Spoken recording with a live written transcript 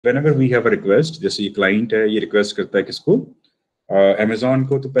whenever we have a request, जैसे ये client है, ये request करता है किसको? Amazon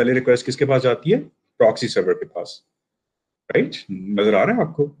को, तो पहले request किसके पास जाती है? Proxy server के पास, right? नजर आ रहा है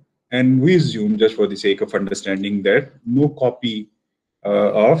आपको? And we assume, just for the sake of understanding, that no copy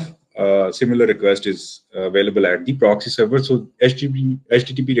of similar request is available at the proxy server. So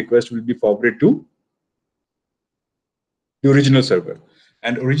HTTP request will be forwarded to the original server,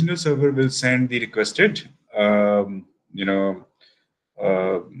 and original server will send the requested,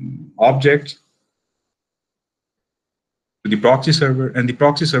 object to the proxy server, and the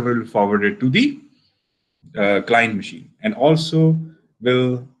proxy server will forward it to the client machine, and also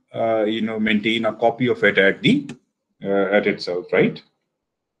will maintain a copy of it at the at itself, right?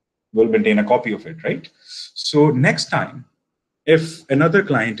 Will maintain a copy of it, right? So next time, if another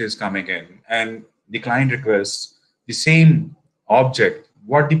client is coming in and the client requests the same object,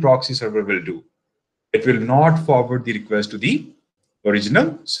 what the proxy server will do? It will not forward the request to the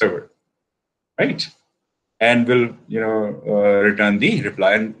original server, right? And will return the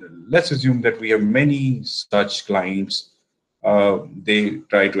reply. And let's assume that we have many such clients. They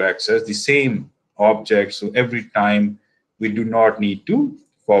try to access the same object. So every time we do not need to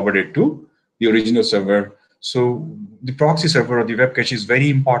forward it to the original server. So the proxy server or the web cache is very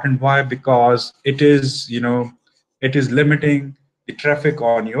important. Why? Because it is, it is limiting the traffic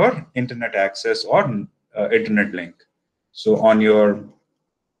on your internet access or internet link. So on your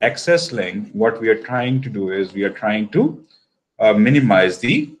access link, what we are trying to do is we are trying to minimize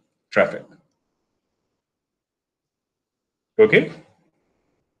the traffic. Okay.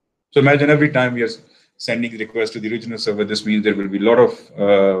 So imagine every time we are sending the request to the original server, this means there will be a lot of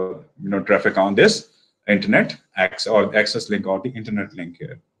traffic on this internet access link or the internet link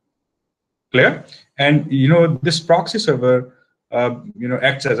here. Clear? And this proxy server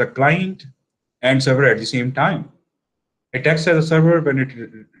acts as a client and server at the same time. It acts as a server when it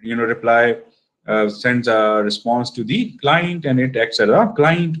sends a response to the client, and it acts as a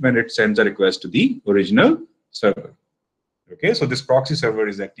client when it sends a request to the original server. Okay, so this proxy server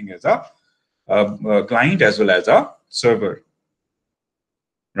is acting as a client as well as a server,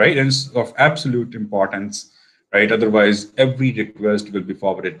 right? And it's of absolute importance, right? Otherwise, every request will be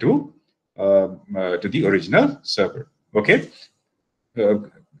forwarded to the original server. Okay,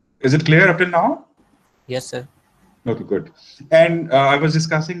 is it clear up till now? Yes, sir. Okay, good. And I was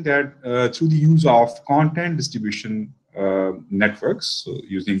discussing that through the use of content distribution networks, so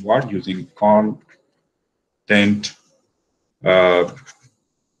using what? Using content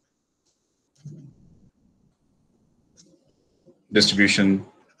distribution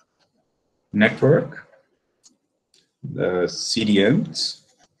network, the CDNs.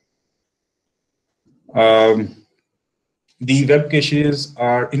 The web caches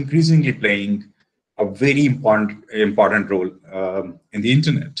are increasingly playing a very important role in the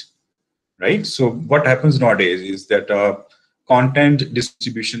internet, right? So what happens nowadays is that content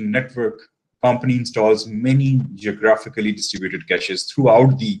distribution network company installs many geographically distributed caches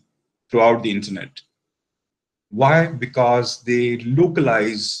throughout the internet. Why? Because they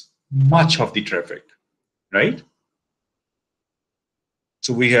localize much of the traffic, right?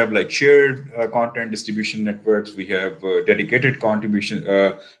 So we have like shared content distribution networks. We have dedicated content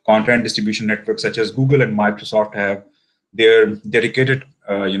distribution networks, such as Google and Microsoft have their dedicated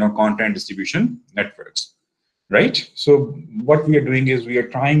content distribution networks, right? So what we are doing is we are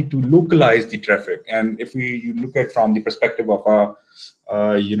trying to localize the traffic. And if you look at from the perspective of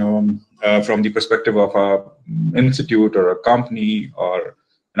a institute or a company or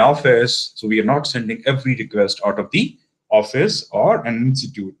an office, so we are not sending every request out of the office or an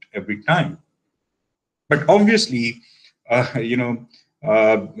institute every time. But obviously,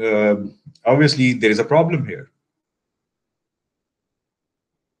 obviously there is a problem here.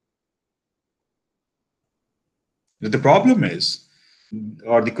 The problem is,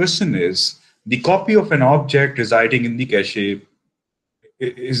 or the question is, the copy of an object residing in the cache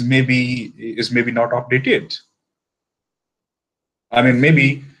is maybe not updated. I mean,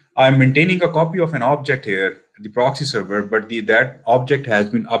 maybe I'm maintaining a copy of an object here, the proxy server, but that object has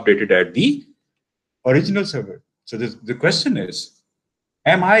been updated at the original server. So the question is,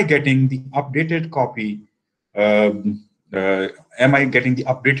 am I getting the updated copy? Am I getting the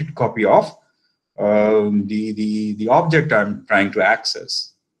updated copy of the object I'm trying to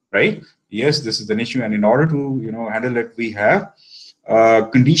access, right? Yes, this is an issue, and in order to handle it, we have a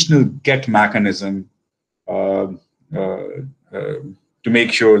conditional get mechanism to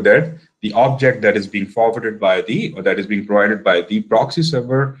make sure that the object that is being forwarded by that is being provided by the proxy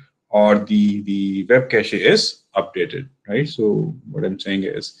server or the web cache is updated, right? So what I'm saying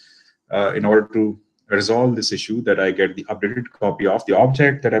is, in order to resolve this issue, that I get the updated copy of the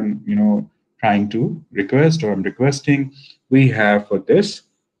object that I'm, trying to request or I'm requesting, we have for this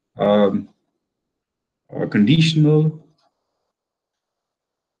um, conditional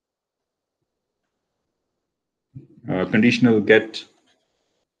get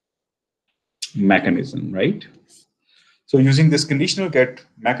mechanism, right? So using this conditional get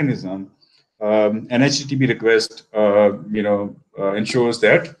mechanism, an HTTP request, ensures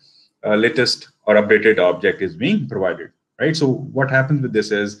that latest or updated object is being provided, right? So what happens with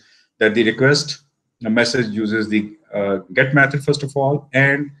this is that the request message uses the get method first of all,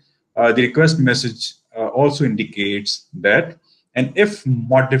 and the request message also indicates that an if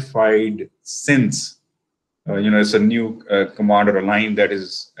modified since it's a new command or a line that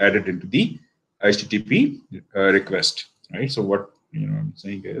is added into the HTTP request, right? So what I'm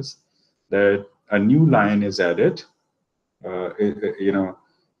saying is that a new line is added,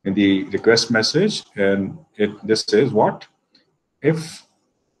 in the request message, and this says what if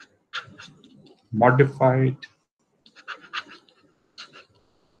modified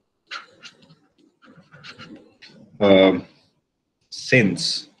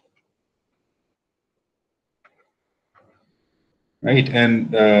since, right?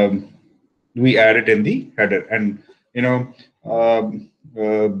 And we add it in the header, and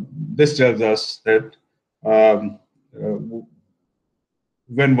this tells us that um, uh,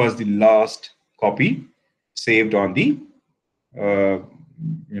 when was the last copy saved on the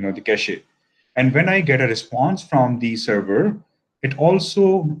the cache. And when I get a response from the server, it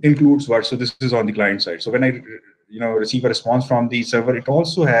also includes what? So this is on the client side. So when I receive a response from the server, it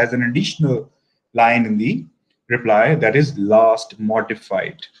also has an additional line in the reply that is last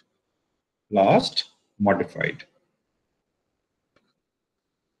modified. Last modified.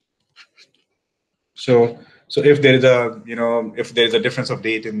 So if there is a if there is a difference of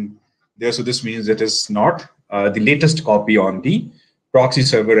date in there, so this means it is not the latest copy on the proxy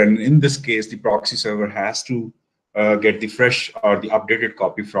server, and in this case, the proxy server has to get the fresh or the updated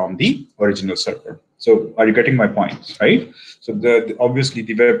copy from the original server. So are you getting my points, right? So obviously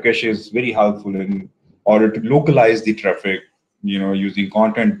the web cache is very helpful in order to localize the traffic, using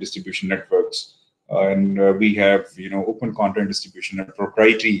content distribution networks, and we have open content distribution and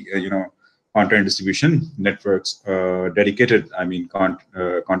proprietary content distribution networks, dedicated,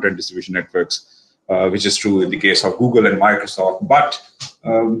 content distribution networks, which is true in the case of Google and Microsoft. But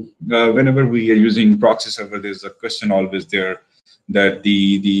whenever we are using proxy server, there's a question always there that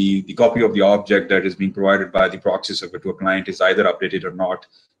the copy of the object that is being provided by the proxy server to a client is either updated or not.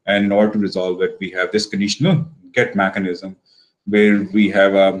 And in order to resolve it, we have this conditional get mechanism where we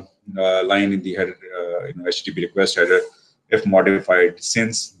have a line in the header, HTTP request header, if modified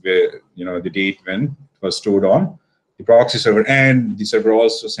since where the date when it was stored on the proxy server, and the server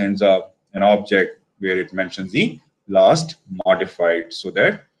also sends up an object where it mentions the last modified, so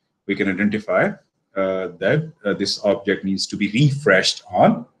that we can identify that this object needs to be refreshed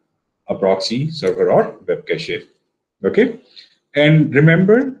on a proxy server or web cache. Okay, and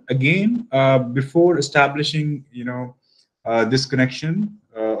remember again, before establishing this connection,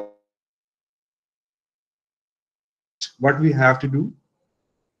 what we have to do.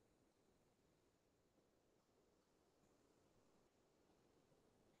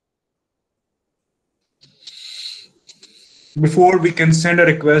 Before we can send a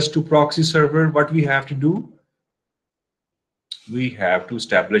request to proxy server, what we have to do? We have to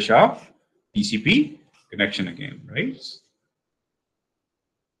establish a TCP connection again, right?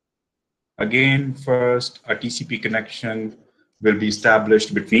 Again, first, a TCP connection will be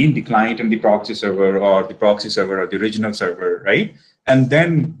established between the client and the proxy server, or the proxy server or the original server, right? And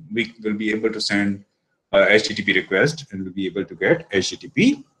then we will be able to send a HTTP request, and we'll be able to get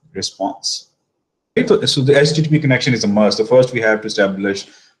HTTP response. So the HTTP connection is a must. So first we have to establish,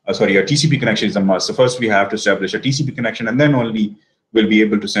 a TCP connection is a must. So first we have to establish a TCP connection, and then only we'll be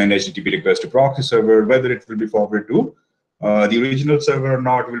able to send HTTP request to proxy server. Whether it will be forwarded to the original server or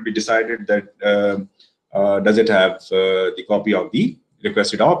not will be decided that does it have the copy of the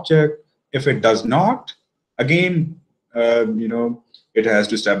requested object. If it does not, again, it has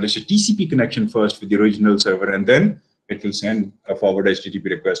to establish a TCP connection first with the original server, and then it will send a forward HTTP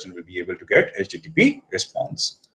request and will be able to get HTTP response.